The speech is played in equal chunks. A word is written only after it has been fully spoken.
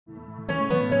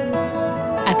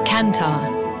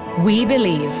Kantar, we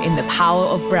believe in the power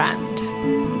of brand.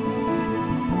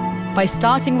 By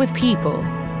starting with people,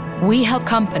 we help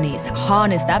companies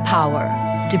harness that power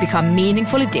to become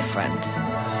meaningfully different.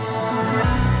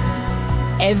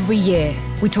 Every year,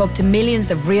 we talk to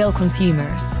millions of real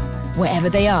consumers, wherever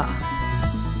they are,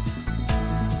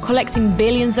 collecting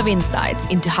billions of insights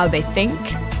into how they think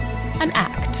and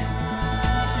act.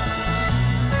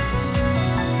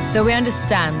 So we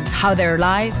understand how their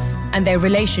lives and their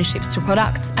relationships to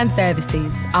products and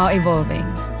services are evolving.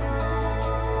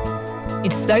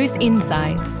 It's those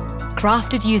insights,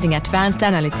 crafted using advanced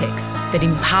analytics, that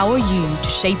empower you to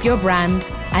shape your brand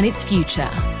and its future.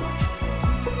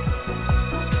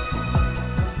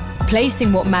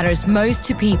 Placing what matters most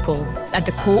to people at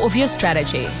the core of your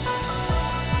strategy.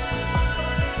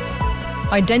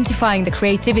 Identifying the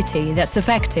creativity that's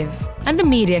effective and the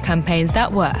media campaigns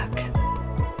that work.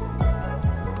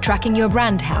 Tracking your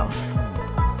brand health.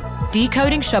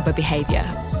 Decoding shopper behavior.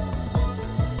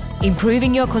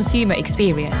 Improving your consumer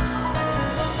experience.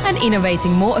 And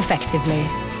innovating more effectively.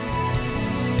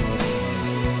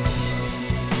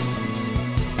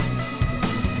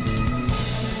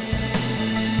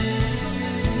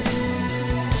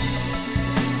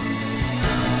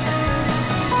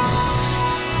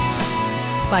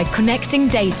 By connecting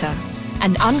data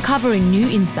and uncovering new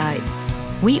insights,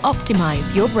 we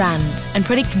optimize your brand and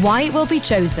predict why it will be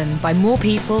chosen by more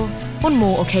people on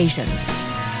more occasions.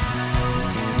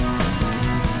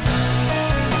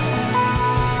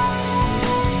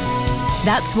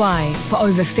 That's why, for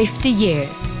over 50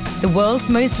 years, the world's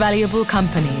most valuable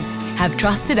companies have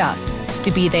trusted us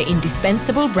to be their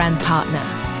indispensable brand partner.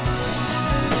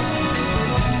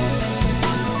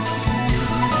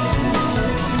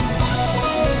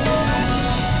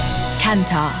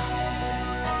 Kantar.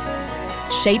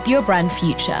 Shape your brand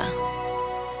future.